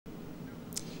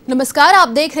नमस्कार, आप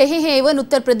देख रहे हैं एवन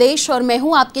उत्तर प्रदेश और मैं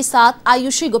हूं आपके साथ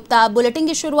आयुषी गुप्ता। बुलेटिन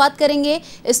की शुरुआत करेंगे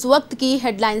इस वक्त की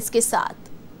हेडलाइंस के साथ।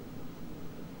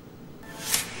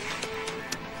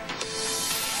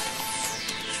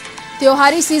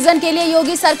 त्योहारी सीजन के लिए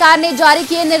योगी सरकार ने जारी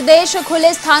किए निर्देश,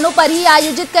 खुले स्थानों पर ही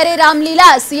आयोजित करे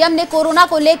रामलीला। सीएम ने कोरोना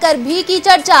को लेकर भी की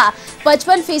चर्चा।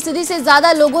 55% से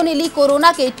ज्यादा लोगों ने ली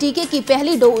कोरोना के टीके की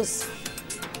पहली डोज।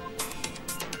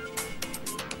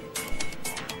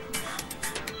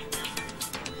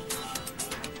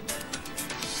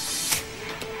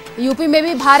 यूपी में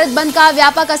भी भारत बंद का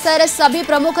व्यापक असर, सभी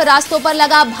प्रमुख रास्तों पर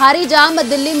लगा भारी जाम।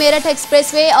 दिल्ली मेरठ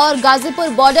एक्सप्रेसवे और गाजीपुर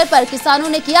बॉर्डर पर किसानों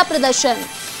ने किया प्रदर्शन।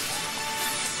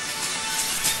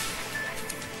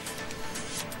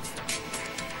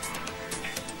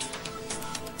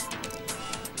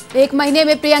 एक महीने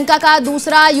में प्रियंका का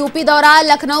दूसरा यूपी दौरा,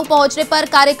 लखनऊ पहुंचने पर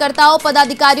कार्यकर्ताओं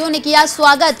पदाधिकारियों ने किया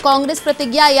स्वागत। कांग्रेस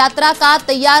प्रतिज्ञा यात्रा का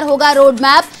तैयार होगा रोड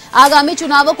मैप, आगामी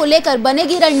चुनावों को लेकर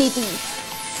बनेगी रणनीति।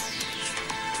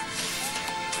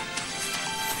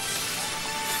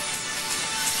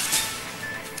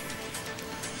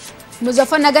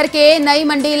 मुजफ्फरनगर के नई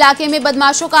मंडी इलाके में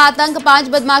बदमाशों का आतंक, 5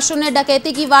 बदमाशों ने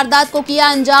डकैती की वारदात को किया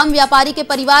अंजाम। व्यापारी के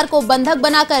परिवार को बंधक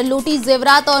बनाकर लूटी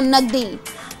जेवरात और नकदी।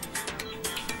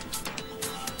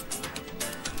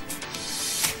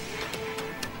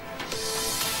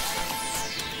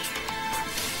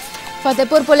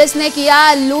 फतेहपुर पुलिस ने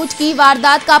किया लूट की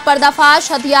वारदात का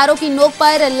पर्दाफाश, हथियारों की नोक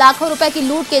पर लाखों रुपए की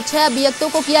लूट के 6 अभियुक्तों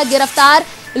को किया गिरफ्तार।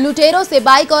 लुटेरों से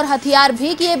बाइक और हथियार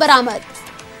भी किए बरामद।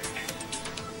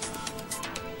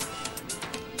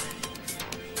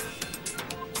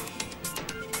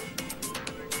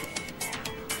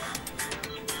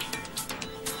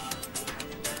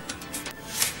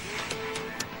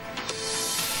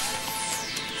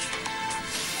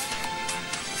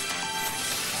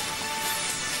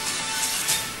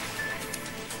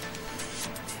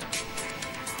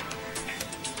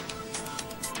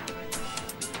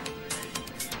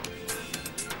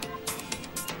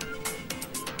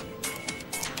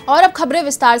 और अब खबरें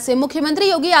विस्तार से। मुख्यमंत्री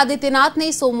योगी आदित्यनाथ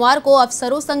ने सोमवार को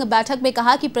अफसरों संग बैठक में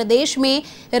कहा कि प्रदेश में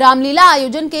रामलीला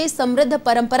आयोजन के समृद्ध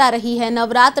परंपरा रही है।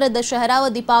 नवरात्र, दशहरा व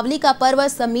दीपावली का पर्व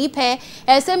समीप है,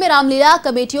 ऐसे में रामलीला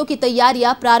कमेटियों की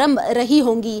तैयारियां प्रारंभ रही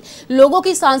होंगी। लोगों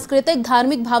की सांस्कृतिक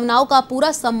धार्मिक भावनाओं का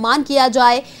पूरा सम्मान किया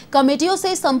जाए। कमेटियों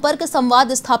से संपर्क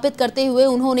संवाद स्थापित करते हुए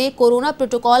उन्होंने कोरोना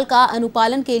प्रोटोकॉल का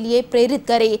अनुपालन के लिए प्रेरित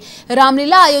करे।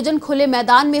 रामलीला आयोजन खुले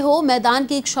मैदान में हो, मैदान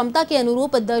की क्षमता के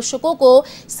अनुरूप दर्शकों को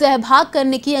सहभाग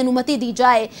करने की अनुमति दी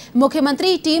जाए।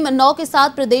 मुख्यमंत्री टीम 9 के साथ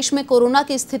प्रदेश में कोरोना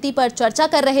की स्थिति पर चर्चा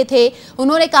कर रहे थे।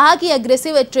 उन्होंने कहा कि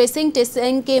एग्रेसिव ट्रेसिंग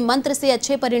टेस्टिंग के मंत्र से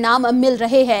अच्छे परिणाम मिल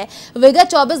रहे हैं। विगत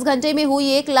 24 घंटे में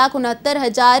हुई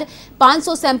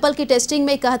 1,69,500 सैंपल की टेस्टिंग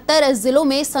में 71 जिलों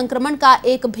में संक्रमण का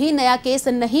एक भी नया केस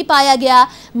नहीं पाया गया।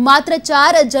 मात्र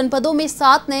 4 जनपदों में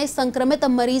 7 नए संक्रमित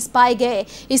मरीज पाए गए।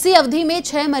 इसी अवधि में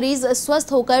 6 मरीज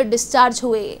स्वस्थ होकर डिस्चार्ज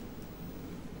हुए।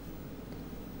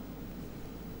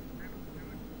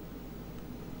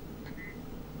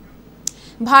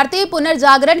 भारतीय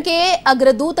पुनर्जागरण के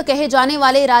अग्रदूत कहे जाने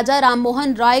वाले राजा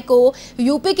राममोहन राय को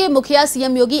यूपी के मुखिया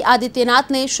सीएम योगी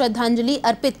आदित्यनाथ ने श्रद्धांजलि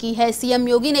अर्पित की है। सीएम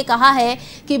योगी ने कहा है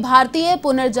कि भारतीय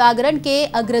पुनर्जागरण के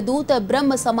अग्रदूत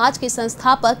ब्रह्म समाज के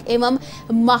संस्थापक एवं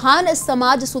महान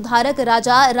समाज सुधारक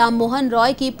राजा राममोहन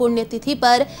राय की पुण्यतिथि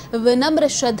पर विनम्र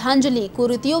श्रद्धांजलि।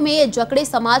 कुरीतियों में जकड़े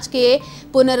समाज के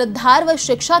पुनरुद्धार व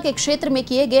शिक्षा के क्षेत्र में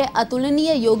किए गए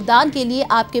अतुलनीय योगदान के लिए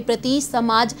आपके प्रति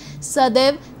समाज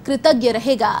सदैव कृतज्ञ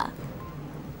रहेगा।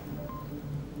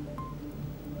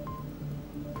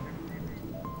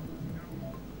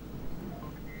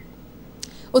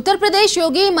 उत्तर प्रदेश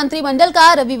योगी मंत्रिमंडल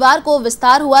का रविवार को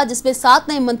विस्तार हुआ, जिसमें 7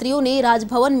 नए मंत्रियों ने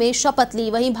राजभवन में शपथ ली।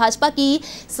 वहीं भाजपा की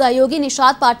सहयोगी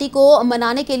निषाद पार्टी को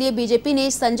मनाने के लिए बीजेपी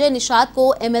ने संजय निषाद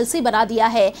को एमएलसी बना दिया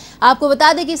है। आपको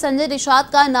बता दें कि संजय निषाद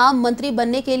का नाम मंत्री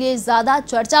बनने के लिए ज्यादा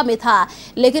चर्चा में था,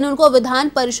 लेकिन उनको विधान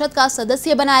परिषद का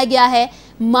सदस्य बनाया गया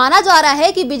है। माना जा रहा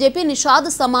है कि बीजेपी निषाद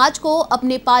समाज को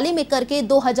अपने पाली में करके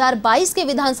 2022 के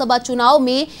विधानसभा चुनाव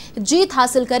में जीत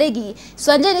हासिल करेगी।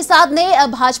 संजय निषाद ने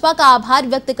भाजपा का आभार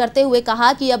व्यक्त करते हुए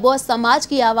कहा कि अब वह समाज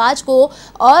की आवाज को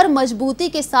और मजबूती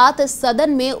के साथ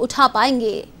सदन में उठा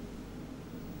पाएंगे।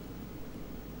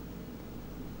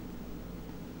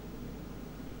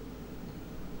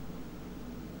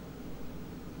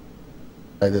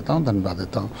 देता हूं, धन्यवाद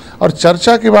देता हूं। और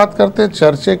चर्चा की बात करते हैं,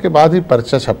 चर्चे के बाद ही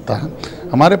पर्चा छपता है।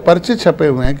 हमारे पर्चे छपे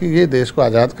हुए हैं कि ये देश को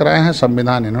आज़ाद कराए हैं,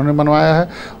 संविधान इन्होंने बनवाया है,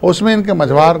 उसमें इनके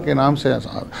मझवार के नाम से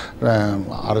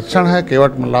आरक्षण है,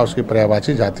 केवट मल्ला उसकी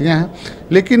पर्यायवाची जातियाँ हैं।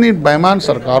 लेकिन इन बेईमान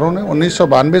सरकारों ने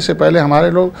 1992 से पहले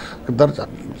हमारे लोग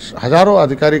हजारों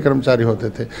अधिकारी कर्मचारी होते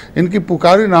थे। इनकी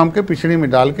पुकारी नाम के पिछड़ी में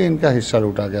डाल के इनका हिस्सा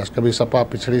लूटा गया। कभी सपा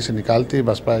पिछड़ी से निकालती,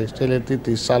 बसपा हिस्से लेती,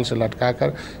 30 साल से लटका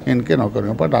कर इनके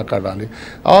नौकरियों पर डाका डाली।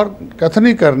 और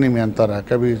कथनी करनी में अंतर है।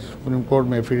 कभी सुप्रीम कोर्ट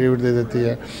में एफिडेविट दे देती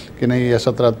है कि नहीं, ये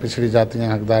 17 पिछड़ी जाति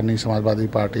हैं हकदार नहीं। समाजवादी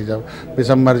पार्टी जब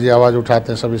दिसंबर जी आवाज़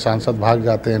उठाते हैं, सभी सांसद भाग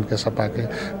जाते हैं इनके सपा के।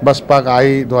 बसपा का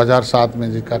आई 2007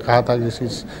 में जिसका कहा था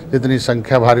जितनी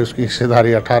संख्या भारी उसकी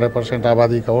हिस्सेदारी, 18%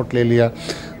 आबादी का वोट ले लिया।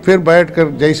 फिर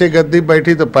बैठकर जैसे गद्दी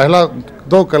बैठी तो पहला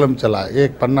 2 कलम चला,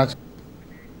 एक पन्ना।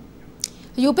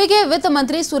 यूपी के वित्त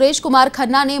मंत्री सुरेश कुमार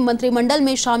खन्ना ने मंत्रिमंडल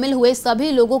में शामिल हुए सभी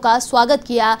लोगों का स्वागत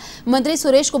किया। मंत्री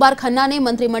सुरेश कुमार खन्ना ने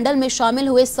मंत्रिमंडल में शामिल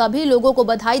हुए सभी लोगों को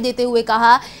बधाई देते हुए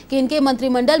कहा कि इनके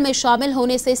मंत्रिमंडल में शामिल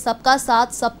होने से सबका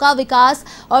साथ, सबका विकास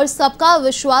और सबका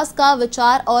विश्वास का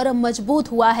विचार और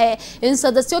मजबूत हुआ है। इन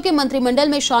सदस्यों के मंत्रिमंडल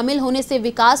में शामिल होने से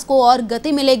विकास को और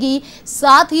गति मिलेगी,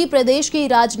 साथ ही प्रदेश की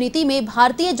राजनीति में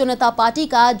भारतीय जनता पार्टी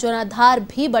का जनाधार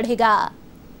भी बढ़ेगा।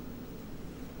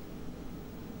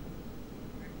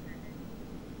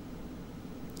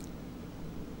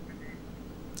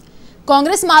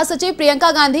 कांग्रेस महासचिव प्रियंका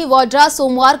गांधी वाड्रा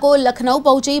सोमवार को लखनऊ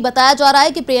पहुंची। बताया जा रहा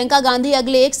है कि प्रियंका गांधी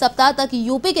अगले 1 सप्ताह तक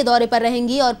यूपी के दौरे पर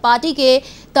रहेंगी और पार्टी के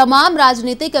तमाम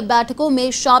राजनीतिक बैठकों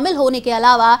में शामिल होने के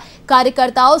अलावा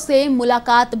कार्यकर्ताओं से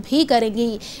मुलाकात भी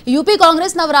करेंगी। यूपी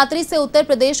कांग्रेस नवरात्रि से उत्तर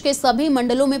प्रदेश के सभी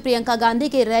मंडलों में प्रियंका गांधी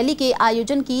के रैली के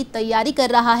आयोजन की तैयारी कर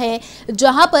रहा है,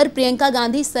 जहां पर प्रियंका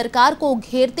गांधी सरकार को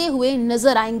घेरते हुए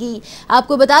नजर आएंगी।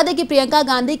 आपको बता दें कि प्रियंका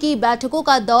गांधी की बैठकों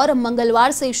का दौर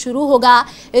मंगलवार से शुरू होगा।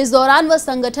 इस दौरान वह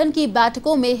संगठन की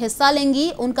बैठकों में हिस्सा लेंगी।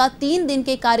 उनका 3 दिन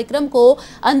के कार्यक्रम को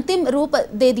अंतिम रूप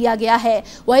दे दिया गया है।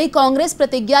 वहीं कांग्रेस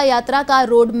प्रतिज्ञा यात्रा का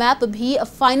रोड मैप भी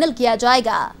फाइनल किया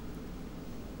जाएगा।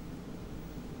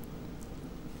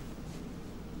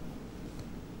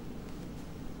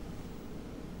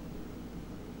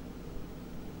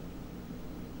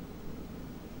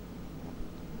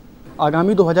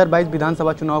 आगामी 2022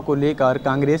 विधानसभा चुनाव को लेकर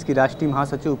कांग्रेस की राष्ट्रीय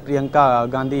महासचिव प्रियंका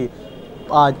गांधी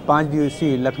आज 5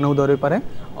 दिवसीय लखनऊ दौरे पर हैं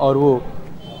और वो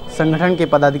संगठन के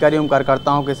पदाधिकारियों और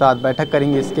कार्यकर्ताओं के साथ बैठक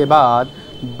करेंगे। इसके बाद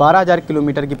 12,000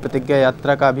 किलोमीटर की प्रतिज्ञा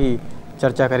यात्रा का भी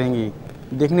चर्चा करेंगी।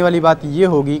 देखने वाली बात ये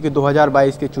होगी कि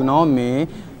 2022 के चुनाव में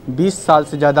 20 साल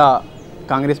से ज़्यादा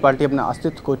कांग्रेस पार्टी अपना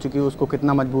अस्तित्व खो चुकी है, उसको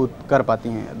कितना मजबूत कर पाती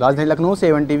हैं। राजधानी लखनऊ से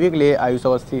एवन टीवी के लिए आयुष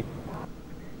अवस्थी।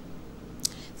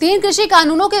 3 कृषि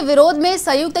कानूनों के विरोध में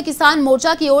संयुक्त किसान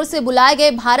मोर्चा की ओर से बुलाए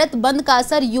गए भारत बंद का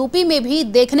असर यूपी में भी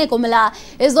देखने को मिला।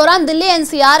 इस दौरान दिल्ली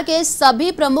एनसीआर के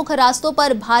सभी प्रमुख रास्तों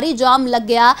पर भारी जाम लग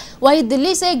गया। वहीं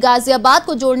दिल्ली से गाजियाबाद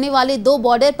को जोड़ने वाले 2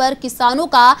 बॉर्डर पर किसानों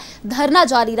का धरना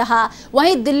जारी रहा।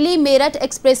 वहीं दिल्ली मेरठ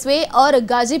एक्सप्रेसवे और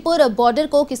गाजीपुर बॉर्डर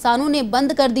को किसानों ने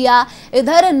बंद कर दिया।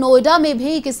 इधर नोएडा में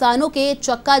भी किसानों के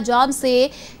चक्का जाम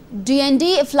से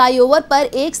डीएनडी फ्लाईओवर पर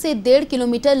 1 से 1.5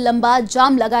 किलोमीटर लंबा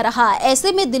जाम लगा रहा।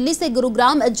 ऐसे में दिल्ली से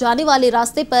गुरुग्राम जाने वाले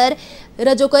रास्ते पर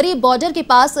रजौकरी बॉर्डर के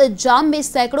पास जाम में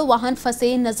सैकड़ों वाहन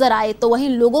फंसे नजर आए, तो वहीं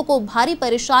लोगों को भारी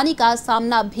परेशानी का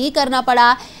सामना भी करना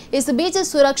पड़ा। इस बीच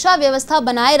सुरक्षा व्यवस्था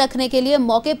बनाए रखने के लिए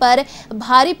मौके पर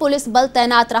भारी पुलिस बल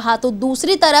तैनात रहा, तो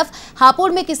दूसरी तरफ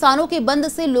हापुड़ में किसानों के बंद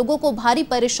से लोगों को भारी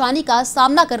परेशानी का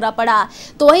सामना करना पड़ा।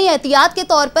 तो वहीं एहतियात के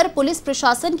तौर पर पुलिस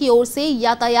प्रशासन की ओर से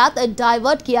यातायात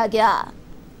डाइवर्ट किया गया।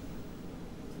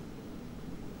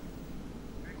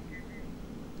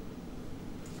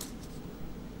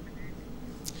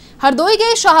 हरदोई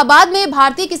के शाहबाद में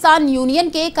भारतीय किसान यूनियन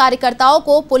के कार्यकर्ताओं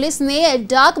को पुलिस ने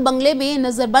डाक बंगले में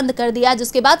नजरबंद कर दिया,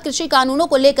 जिसके बाद कृषि कानूनों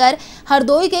को लेकर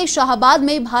हरदोई के शाहबाद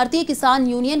में भारतीय किसान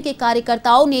यूनियन के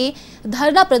कार्यकर्ताओं ने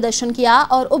धरना प्रदर्शन किया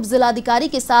और उप जिलाधिकारी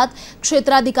के साथ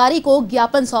क्षेत्राधिकारी को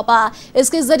ज्ञापन सौंपा।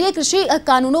 इसके जरिए कृषि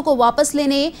कानूनों को वापस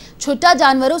लेने, छुट्टा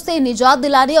जानवरों से निजात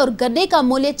दिलाने और गन्ने का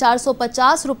मूल्य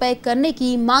 450 रुपए करने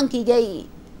की मांग की गई।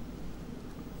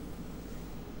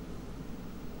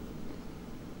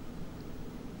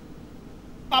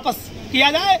 वापस किया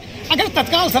जाए। अगर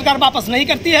तत्काल सरकार वापस नहीं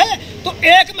करती है तो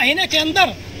 1 महीने के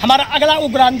अंदर हमारा अगला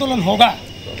उग्र आंदोलन होगा।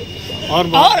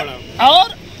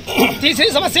 और तीसरी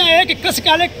समस्या है कि कृषि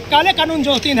काले कानून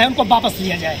जो 3 है उनको वापस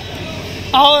लिया जाए।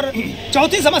 और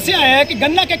चौथी समस्या है कि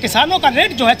गन्ना के किसानों का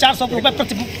रेट जो है 400 रुपये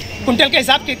प्रति कुंटल के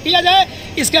हिसाब से किया जाए।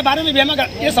 इसके बारे में भी हम अगर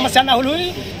ये समस्या ना हल हुई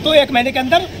तो 1 महीने के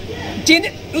अंदर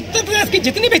उत्तर प्रदेश की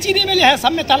जितनी भी चीनी मिलें है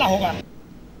सब में ताला होगा।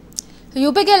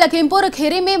 यूपी के लखीमपुर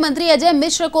खीरी में मंत्री अजय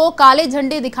मिश्र को काले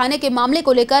झंडे दिखाने के मामले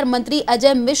को लेकर मंत्री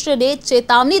अजय मिश्र ने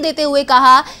चेतावनी देते हुए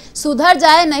कहा, सुधर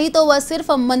जाए, नहीं तो वह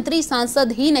सिर्फ मंत्री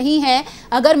सांसद ही नहीं है।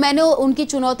 अगर मैंने उनकी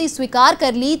चुनौती स्वीकार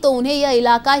कर ली तो उन्हें यह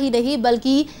इलाका ही नहीं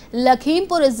बल्कि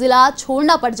लखीमपुर जिला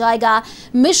छोड़ना पड़ जाएगा।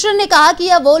 मिश्र ने कहा कि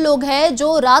यह वो लोग हैं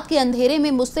जो रात के अंधेरे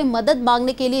में मुझसे मदद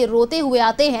मांगने के लिए रोते हुए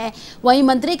आते हैं। वहीं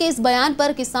मंत्री के इस बयान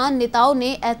पर किसान नेताओं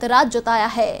ने ऐतराज जताया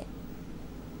है।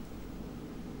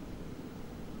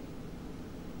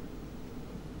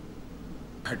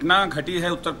 घटना घटी है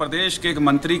उत्तर प्रदेश के एक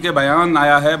मंत्री के बयान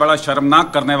आया है, बड़ा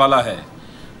शर्मनाक करने वाला है।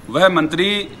 वह मंत्री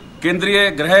केंद्रीय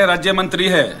गृह राज्य मंत्री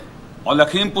है और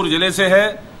लखीमपुर जिले से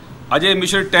है, अजय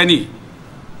मिश्र टैनी।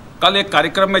 कल एक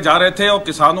कार्यक्रम में जा रहे थे और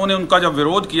किसानों ने उनका जब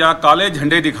विरोध किया, काले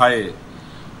झंडे दिखाए,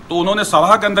 तो उन्होंने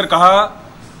सभा के अंदर कहा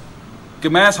कि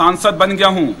मैं सांसद बन गया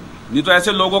हूं, नहीं तो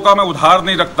ऐसे लोगों का मैं उधार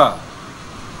नहीं रखता,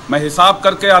 मैं हिसाब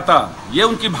करके आता। ये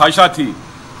उनकी भाषा थी।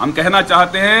 हम कहना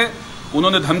चाहते हैं,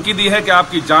 उन्होंने धमकी दी है कि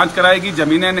आपकी जांच कराएगी,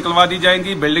 जमीनें निकलवा दी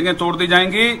जाएंगी, बिल्डिंगें तोड़ दी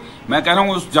जाएंगी। मैं कह रहा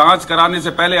हूं, उस जांच कराने से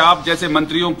पहले आप जैसे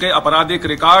मंत्रियों के आपराधिक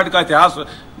रिकॉर्ड का इतिहास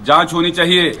जांच होनी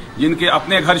चाहिए। जिनके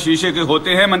अपने घर शीशे के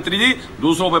होते हैं मंत्री जी,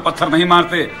 दूसरों पे पत्थर नहीं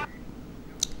मारते।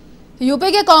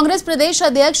 यूपी के कांग्रेस प्रदेश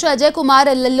अध्यक्ष अजय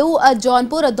कुमार लल्लू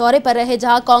जौनपुर दौरे पर रहे,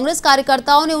 जहां कांग्रेस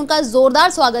कार्यकर्ताओं ने उनका जोरदार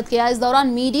स्वागत किया। इस दौरान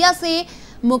मीडिया से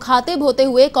मुखातिब होते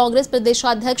हुए कांग्रेस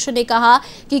प्रदेशाध्यक्ष ने कहा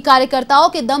कि कार्यकर्ताओं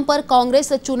के दम पर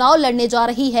कांग्रेस चुनाव लड़ने जा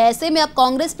रही है। ऐसे में अब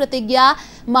कांग्रेस प्रतिज्ञा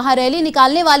महारैली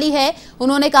निकालने वाली है।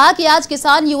 उन्होंने कहा कि आज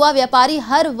किसान, युवा, व्यापारी,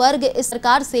 हर वर्ग इस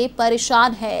सरकार से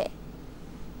परेशान है।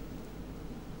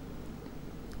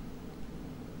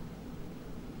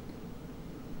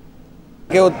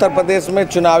 कि उत्तर प्रदेश में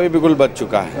चुनावी बिगुल बज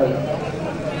चुका है।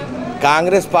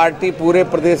 कांग्रेस पार्टी पूरे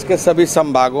प्रदेश के सभी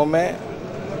संभागों में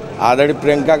आदरणीय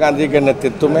प्रियंका गांधी के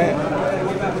नेतृत्व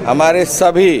में हमारे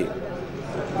सभी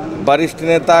वरिष्ठ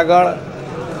नेतागण,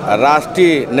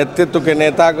 राष्ट्रीय नेतृत्व के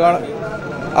नेतागण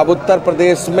अब उत्तर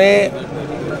प्रदेश में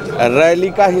रैली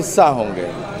का हिस्सा होंगे।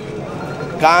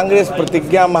 कांग्रेस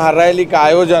प्रतिज्ञा महारैली का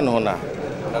आयोजन होना,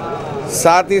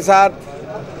 साथ ही साथ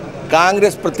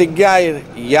कांग्रेस प्रतिज्ञा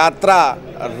यात्रा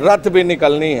रथ भी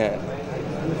निकलनी है,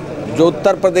 जो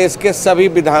उत्तर प्रदेश के सभी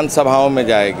विधानसभाओं में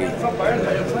जाएगी।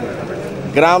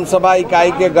 ग्राम सभा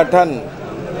इकाई के गठन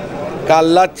का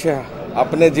लक्ष्य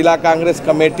अपने जिला Congress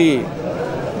committee,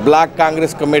 block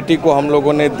Congress committee को हम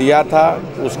लोगों ने दिया था,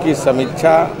 उसकी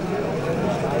समीक्षा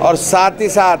और साथ ही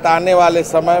साथ आने वाले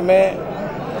समय में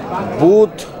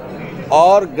बूथ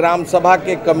और ग्राम सभा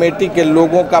के कमेटी के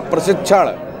लोगों का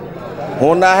प्रशिक्षण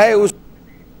होना है। उस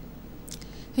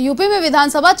यूपी में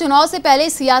विधानसभा चुनाव से पहले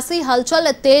सियासी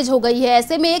हलचल तेज हो गई है।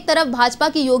 ऐसे में एक तरफ भाजपा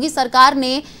की योगी सरकार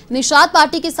ने निषाद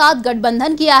पार्टी के साथ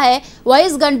गठबंधन किया है, वहीं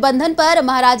इस गठबंधन पर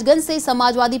महाराजगंज से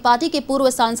समाजवादी पार्टी के पूर्व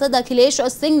सांसद अखिलेश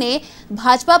सिंह ने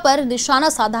भाजपा पर निशाना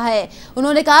साधा है।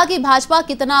 उन्होंने कहा कि भाजपा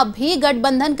कितना भी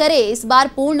गठबंधन करे, इस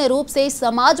बार पूर्ण रूप से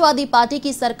समाजवादी पार्टी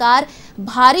की सरकार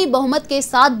भारी बहुमत के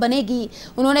साथ बनेगी।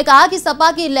 उन्होंने कहा कि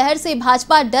सपा की लहर से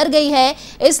भाजपा डर गई है,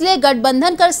 इसलिए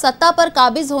गठबंधन कर सत्ता पर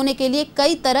काबिज होने के लिए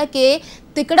कई तरह के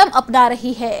तिकड़म अपना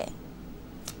रही है।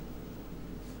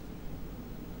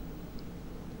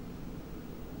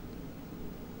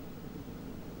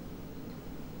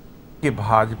 कि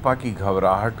भाजपा की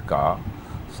घबराहट का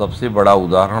सबसे बड़ा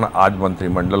उदाहरण आज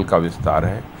मंत्रिमंडल का विस्तार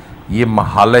है। ये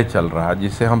महालय चल रहा है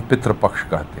जिसे हम पितृपक्ष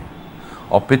कहते हैं,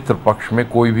 और पितृपक्ष में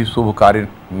कोई भी शुभ कार्य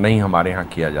नहीं हमारे यहाँ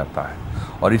किया जाता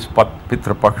है। और इस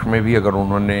पितृपक्ष में भी अगर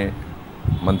उन्होंने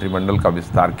मंत्रिमंडल का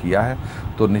विस्तार किया है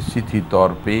तो निश्चित ही तौर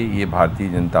पे ये भारतीय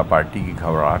जनता पार्टी की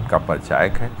घबराहट का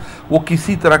परिचायक है। वो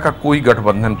किसी तरह का कोई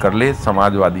गठबंधन कर ले,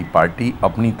 समाजवादी पार्टी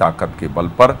अपनी ताकत के बल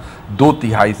पर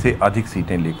 2/3 से अधिक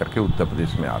सीटें लेकर के उत्तर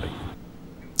प्रदेश में आ रही है।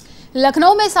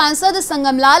 लखनऊ में सांसद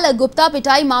संगमलाल गुप्ता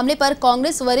पिटाई मामले पर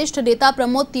कांग्रेस वरिष्ठ नेता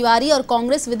प्रमोद तिवारी और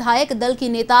कांग्रेस विधायक दल की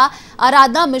नेता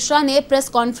आराधना मिश्रा ने प्रेस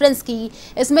कॉन्फ्रेंस की।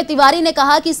 इसमें तिवारी ने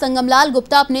कहा कि संगमलाल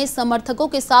गुप्ता अपने समर्थकों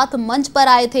के साथ मंच पर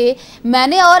आए थे।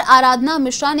 मैंने और आराधना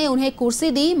मिश्रा ने उन्हें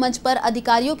कुर्सी दी। मंच पर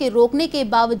अधिकारियों के रोकने के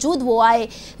बावजूद वो आए।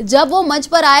 जब वो मंच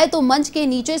पर आए तो मंच के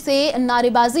नीचे से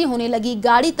नारेबाजी होने लगी।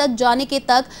 गाड़ी तक जाने के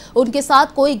तक उनके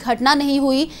साथ कोई घटना नहीं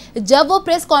हुई। जब वो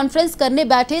प्रेस कॉन्फ्रेंस करने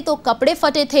बैठे तो कपड़े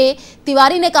फटे थे।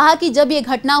 तिवारी ने कहा कि जब ये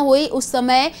घटना हुई उस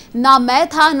समय ना मैं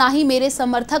था ना ही मेरे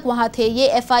समर्थक वहां थे। ये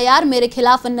एफआईआर मेरे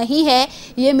खिलाफ नहीं है,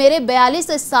 ये मेरे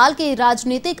 42 साल के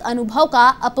राजनीतिक अनुभव का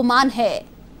अपमान है।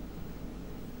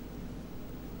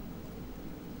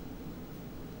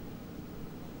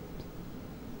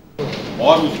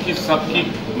 और उसकी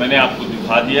सबकी मैंने आपको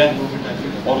दिखा दिया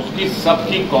है और उसकी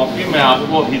सबकी कॉपी मैं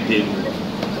आपको अभी दे दूंगा।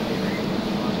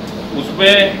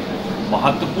 उसमें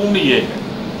महत्वपूर्ण ये है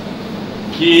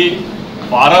कि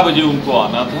 12 बजे उनको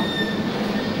आना था,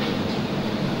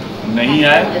 नहीं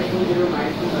आए।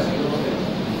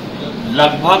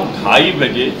 लगभग 2:30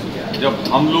 बजे जब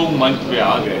हम लोग मंच पे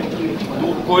आ गए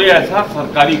तो कोई ऐसा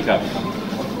सरकारी कार्यक्रम,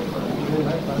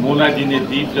 मोना जी ने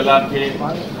दीप जला के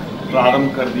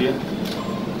प्रारंभ कर दिया।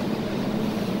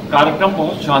 कार्यक्रम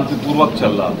बहुत शांतिपूर्वक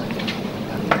चल रहा था।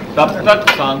 तब तक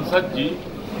सांसद जी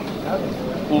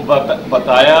को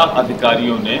बताया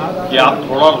अधिकारियों ने कि आप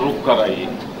थोड़ा रुक कर आइए,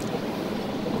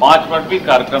 5 मिनट भी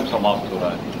कार्यक्रम समाप्त हो रहा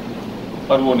है,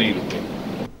 पर वो नहीं रुके।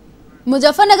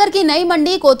 मुजफ्फरनगर की नई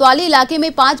मंडी कोतवाली इलाके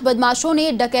में 5 बदमाशों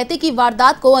ने डकैती की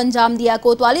वारदात को अंजाम दिया।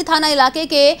 कोतवाली थाना इलाके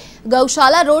के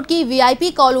गौशाला रोड की वीआईपी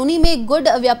कॉलोनी में गुड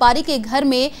व्यापारी के घर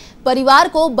में परिवार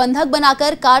को बंधक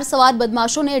बनाकर कार सवार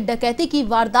बदमाशों ने डकैती की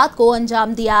वारदात को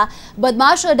अंजाम दिया।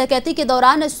 बदमाश डकैती के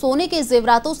दौरान सोने के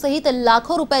जेवरातों सहित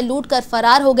लाखों रुपए लूट कर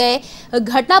फरार हो गए।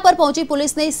 घटना पर पहुंची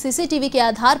पुलिस ने सीसीटीवी के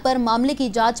आधार पर मामले की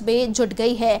जांच में जुट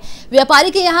गई है।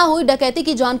 व्यापारी के यहां हुई डकैती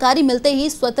की जानकारी मिलते ही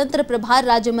स्वतंत्र प्रभार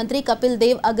राज्य मंत्री कपिल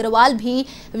देव अग्रवाल भी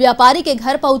व्यापारी के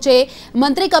घर पहुंचे।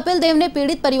 मंत्री कपिल देव ने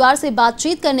पीड़ित परिवार से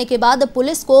बातचीत करने के बाद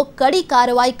पुलिस को कड़ी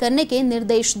कार्रवाई करने के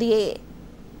निर्देश दिए।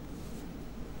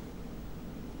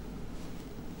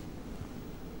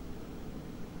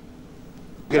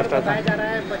 बताया जा रहा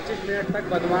है 25 मिनट तक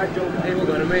बदमाश जो थे वो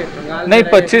घर में नहीं,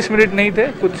 25 मिनट नहीं थे,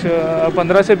 कुछ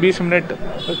 15 से 20 मिनट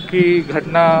की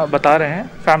घटना बता रहे हैं।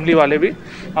 फैमिली वाले भी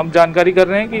हम जानकारी कर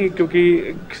रहे हैं कि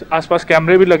क्योंकि आसपास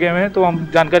कैमरे भी लगे हुए हैं, तो हम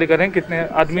जानकारी कर रहे हैं कितने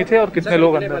आदमी थे और कितने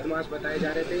लोग अंदर बदमाश बताए जा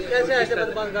रहे थे। कैसे ऐसे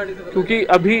बदमाश गाड़ी से? क्योंकि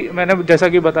अभी मैंने जैसा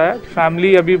कि बताया,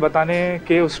 फैमिली अभी बताने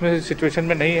के उसमें सिचुएशन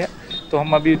में नहीं है, तो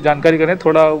हम अभी जानकारी करें,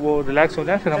 थोड़ा वो रिलैक्स हो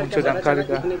जाए, फिर हम उनसे जानकारी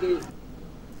करें।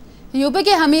 यूपी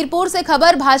के हमीरपुर से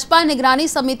खबर, भाजपा निगरानी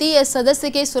समिति सदस्य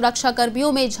के सुरक्षा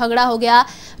कर्मियों में झगड़ा हो गया।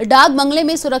 डाक बंगले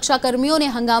में सुरक्षा कर्मियों ने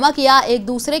हंगामा किया, एक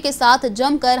दूसरे के साथ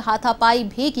जमकर हाथापाई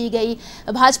भी की गई।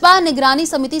 भाजपा निगरानी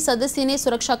समिति सदस्य ने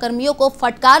सुरक्षा कर्मियों को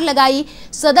फटकार लगाई।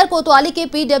 सदर कोतवाली के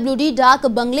पीडब्ल्यूडी डाक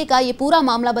बंगले का ये पूरा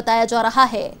मामला बताया जा रहा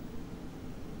है।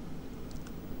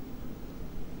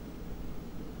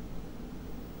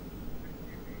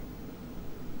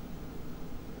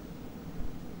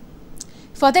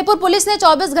 फतेहपुर पुलिस ने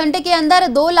 24 घंटे के अंदर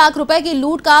 2 लाख रुपए की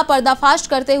लूट का पर्दाफाश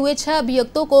करते हुए 6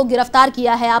 अभियुक्तों को गिरफ्तार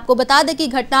किया है। आपको बता दें कि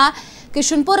घटना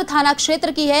किशनपुर थाना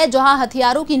क्षेत्र की है, जहां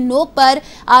हथियारों की नोक पर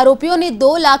आरोपियों ने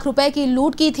 2 लाख रुपए की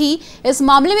लूट की थी। इस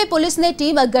मामले में पुलिस ने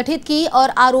टीम गठित की और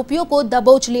आरोपियों को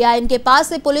दबोच लिया। इनके पास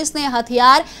से पुलिस ने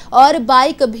हथियार और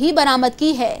बाइक भी बरामद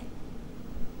की है।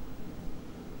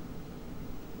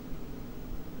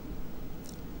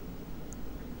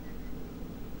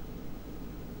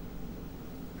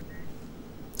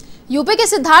 यूपी के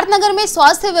सिद्धार्थनगर में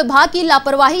स्वास्थ्य विभाग की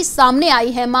लापरवाही सामने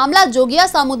आई है। मामला जोगिया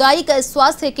सामुदायिक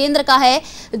स्वास्थ्य केंद्र का है,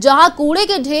 जहां कूड़े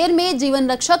के ढेर में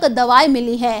जीवन रक्षक दवाएं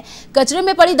मिली हैं। कचरे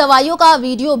में पड़ी दवाइयों का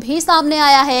वीडियो भी सामने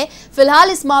आया है।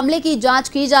 फिलहाल इस मामले की जांच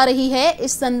की जा रही है।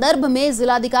 इस संदर्भ में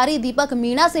जिलाधिकारी दीपक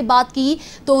मीणा से बात की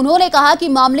तो उन्होंने कहा कि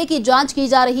मामले की जांच की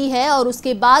जा रही है और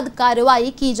उसके बाद कार्रवाई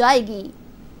की जाएगी।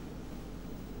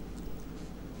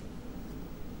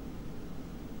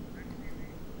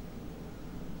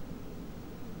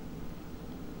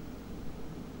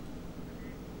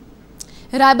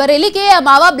 रायबरेली के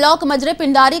अमावा ब्लॉक मजरे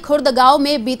पिंडारी खुर्द गांव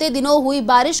में बीते दिनों हुई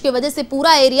बारिश की वजह से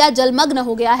पूरा एरिया जलमग्न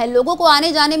हो गया है। लोगों को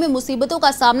आने जाने में मुसीबतों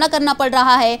का सामना करना पड़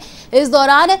रहा है। इस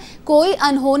दौरान कोई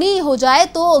अनहोनी हो जाए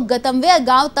तो गंतव्य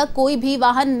गांव तक कोई भी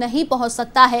वाहन नहीं पहुंच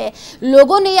सकता है।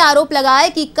 लोगों ने आरोप लगाया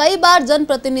कि कई बार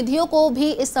जनप्रतिनिधियों को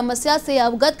भी इस समस्या से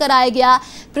अवगत कराया गया।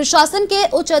 प्रशासन के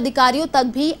उच्च अधिकारियों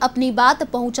तक भी अपनी बात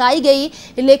पहुंचाई गई,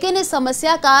 लेकिन इस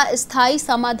समस्या का स्थायी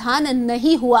समाधान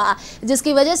नहीं हुआ,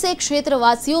 जिसकी वजह से क्षेत्र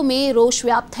वासियों में रोष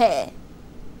व्याप्त है।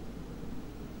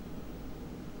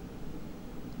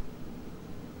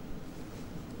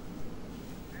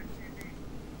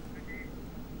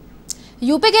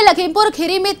 यूपी के लखीमपुर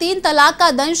खीरी में 3 तलाक का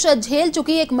दंश झेल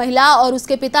चुकी एक महिला और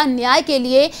उसके पिता न्याय के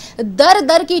लिए दर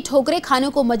दर की ठोकरें खाने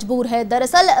को मजबूर है।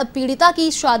 दरअसल पीड़िता की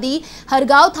शादी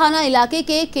हरगांव थाना इलाके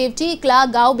के केवटी कला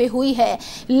गांव में हुई है,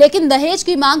 लेकिन दहेज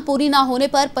की मांग पूरी न होने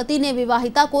पर पति ने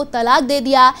विवाहिता को तलाक दे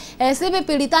दिया। ऐसे में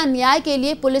पीड़िता न्याय के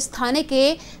लिए पुलिस थाने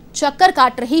के चक्कर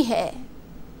काट रही है।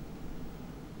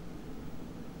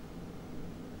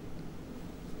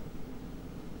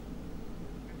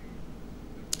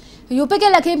 यूपी के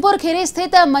लखीमपुर खीरी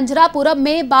स्थित मंजरापुरम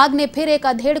में बाघ ने फिर एक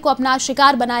अधेड़ को अपना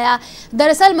शिकार बनाया।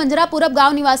 दरअसल मंजरापुरम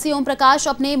गांव निवासी ओम प्रकाश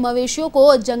अपने मवेशियों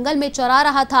को जंगल में चरा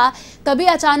रहा था, तभी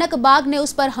अचानक बाघ ने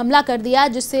उस पर हमला कर दिया,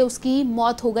 जिससे उसकी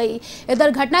मौत हो गई।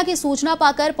 इधर घटना की सूचना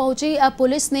पाकर पहुंची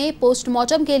पुलिस ने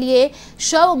पोस्टमार्टम के लिए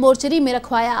शव मोर्चरी में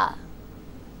रखवाया।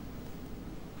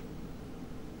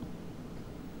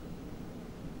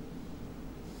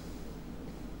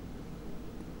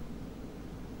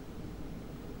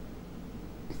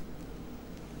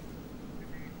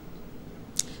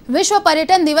 विश्व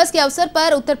पर्यटन दिवस के अवसर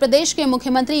पर उत्तर प्रदेश के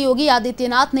मुख्यमंत्री योगी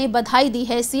आदित्यनाथ ने बधाई दी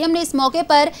है। सीएम ने इस मौके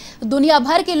पर दुनिया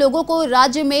भर के लोगों को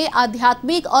राज्य में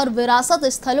आध्यात्मिक और विरासत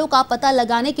स्थलों का पता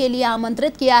लगाने के लिए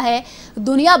आमंत्रित किया है।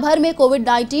 दुनिया भर में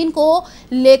कोविड-19 को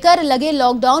लेकर लगे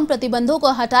लॉकडाउन प्रतिबंधों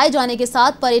को हटाए जाने के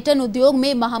साथ पर्यटन उद्योग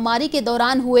में महामारी के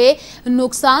दौरान हुए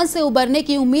नुकसान से उबरने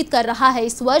की उम्मीद कर रहा है।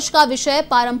 इस वर्ष का विषय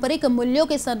पारंपरिक मूल्यों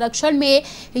के संरक्षण में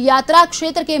यात्रा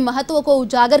क्षेत्र के महत्व को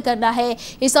उजागर करना है।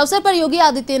 इस अवसर पर योगी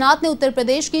आदित्यनाथ ने उत्तर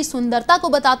प्रदेश की सुंदरता को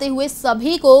बताते हुए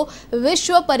सभी को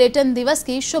विश्व पर्यटन दिवस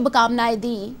की शुभकामनाएं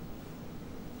दी।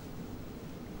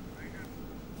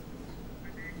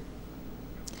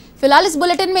 फिलहाल इस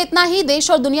बुलेटिन में इतना ही।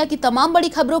 देश और दुनिया की तमाम बड़ी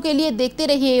खबरों के लिए देखते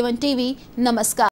रहिए A1 टीवी। नमस्कार।